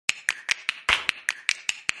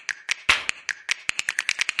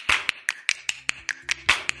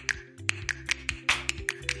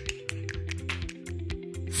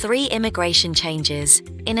3 immigration changes,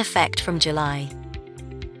 in effect from July.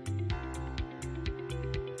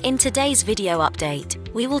 In today's video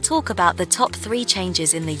update, we will talk about the top 3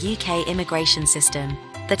 changes in the UK immigration system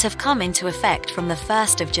that have come into effect from the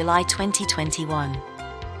 1st of July 2021.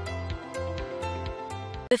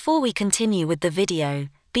 Before we continue with the video,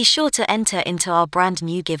 be sure to enter into our brand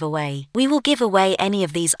new giveaway. We will give away any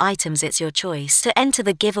of these items, it's your choice. To enter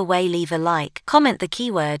the giveaway, leave a like, comment the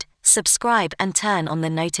keyword, subscribe and turn on the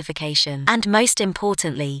notification. And most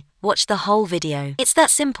importantly, watch the whole video. It's that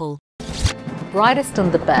simple. Brightest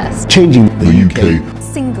and the best. Changing the UK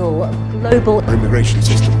Single global immigration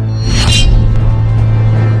system.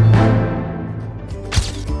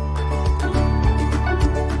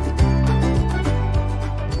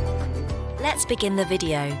 Let's begin the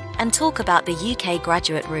video and talk about the UK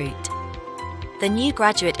graduate route. The new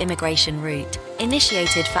graduate immigration route,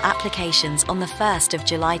 initiated for applications on the 1st of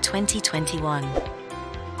July 2021.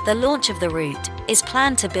 The launch of the route is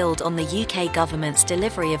planned to build on the UK government's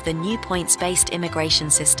delivery of the new points-based immigration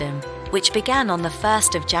system, which began on the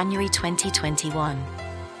 1st of January 2021.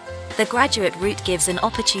 The graduate route gives an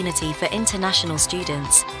opportunity for international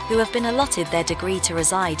students who have been allotted their degree to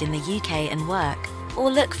reside in the UK and work, or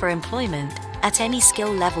look for employment, at any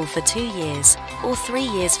skill level for 2 years, or 3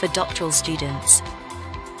 years for doctoral students.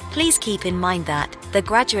 Please keep in mind that the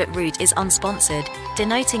graduate route is unsponsored,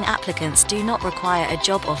 denoting applicants do not require a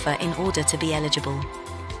job offer in order to be eligible.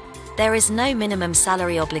 There is no minimum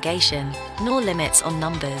salary obligation, nor limits on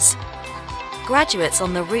numbers. Graduates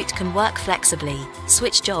on the route can work flexibly,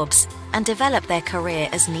 switch jobs, and develop their career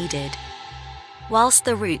as needed. Whilst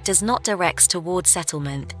the route does not direct towards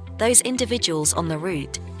settlement, those individuals on the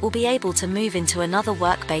route will be able to move into another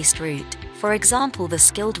work-based route, for example the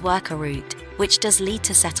skilled worker route, which does lead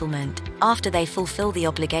to settlement after they fulfill the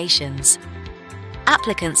obligations.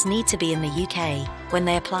 Applicants need to be in the UK when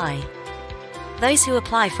they apply. Those who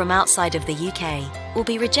apply from outside of the UK will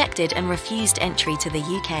be rejected and refused entry to the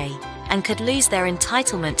UK, and could lose their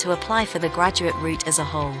entitlement to apply for the graduate route as a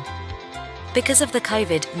whole. Because of the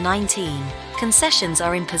COVID-19, concessions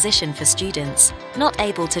are in position for students not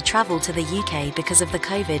able to travel to the UK because of the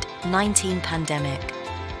COVID-19 pandemic.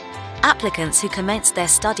 Applicants who commenced their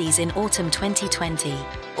studies in autumn 2020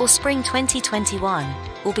 or spring 2021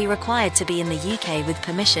 will be required to be in the UK with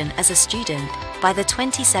permission as a student by the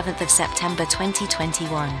 27th of September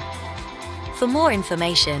 2021. For more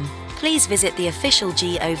information, please visit the official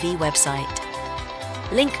GOV website.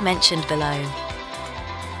 Link mentioned below.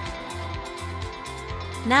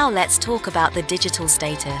 Now let's talk about the digital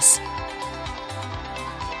status.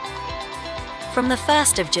 From the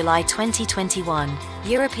 1st of July 2021,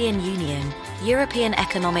 European Union, European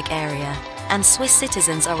Economic Area, and Swiss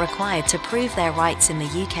citizens are required to prove their rights in the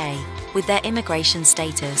UK with their immigration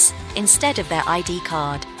status, instead of their ID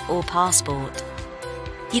card or passport.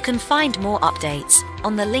 You can find more updates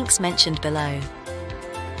on the links mentioned below.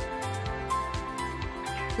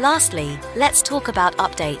 Lastly, let's talk about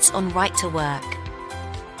updates on right to work.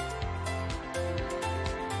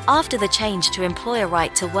 After the change to employer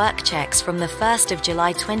right to work checks from the 1st of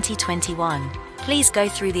July 2021, please go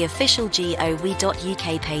through the official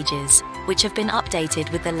gov.uk pages, which have been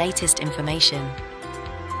updated with the latest information.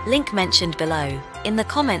 Link mentioned below, in the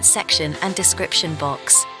comments section and description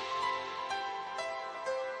box.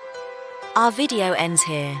 Our video ends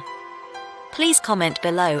here. Please comment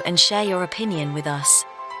below and share your opinion with us.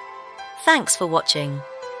 Thanks for watching.